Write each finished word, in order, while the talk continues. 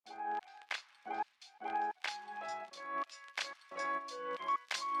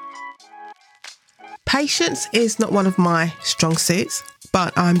Patience is not one of my strong suits,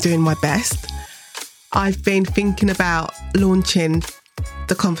 but I'm doing my best. I've been thinking about launching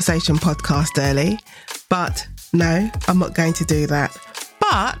the Conversation podcast early, but no, I'm not going to do that.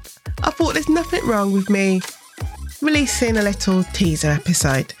 But I thought there's nothing wrong with me releasing a little teaser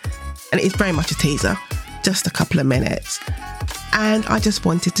episode. And it is very much a teaser, just a couple of minutes. And I just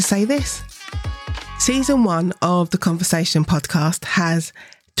wanted to say this. Season 1 of the Conversation podcast has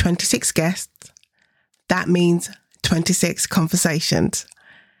 26 guests. That means 26 conversations.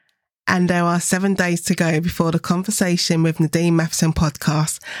 And there are 7 days to go before the Conversation with Nadine Matheson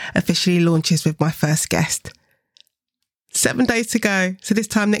podcast officially launches with my first guest. 7 days to go. So this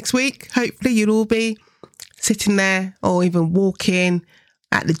time next week, hopefully you'll all be sitting there or even walking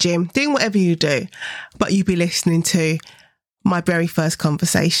at the gym, doing whatever you do, but you'll be listening to my very first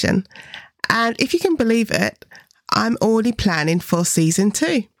conversation. And if you can believe it, I'm already planning for season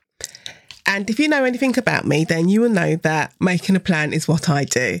 2. And if you know anything about me, then you will know that making a plan is what I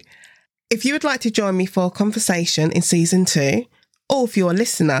do. If you would like to join me for a conversation in season 2, or if you're a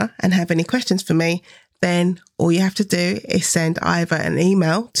listener and have any questions for me, then all you have to do is send either an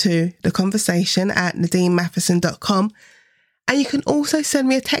email to theconversation@nadinematheson.com, and you can also send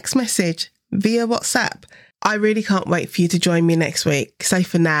me a text message via WhatsApp. I really can't wait for you to join me next week. So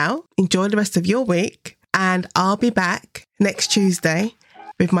for now, enjoy the rest of your week, and I'll be back next Tuesday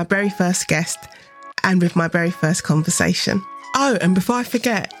with my very first guest and with my very first conversation. Oh, and before I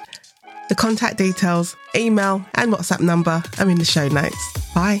forget, the contact details, email and WhatsApp number are in the show notes.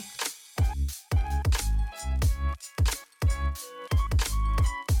 Bye.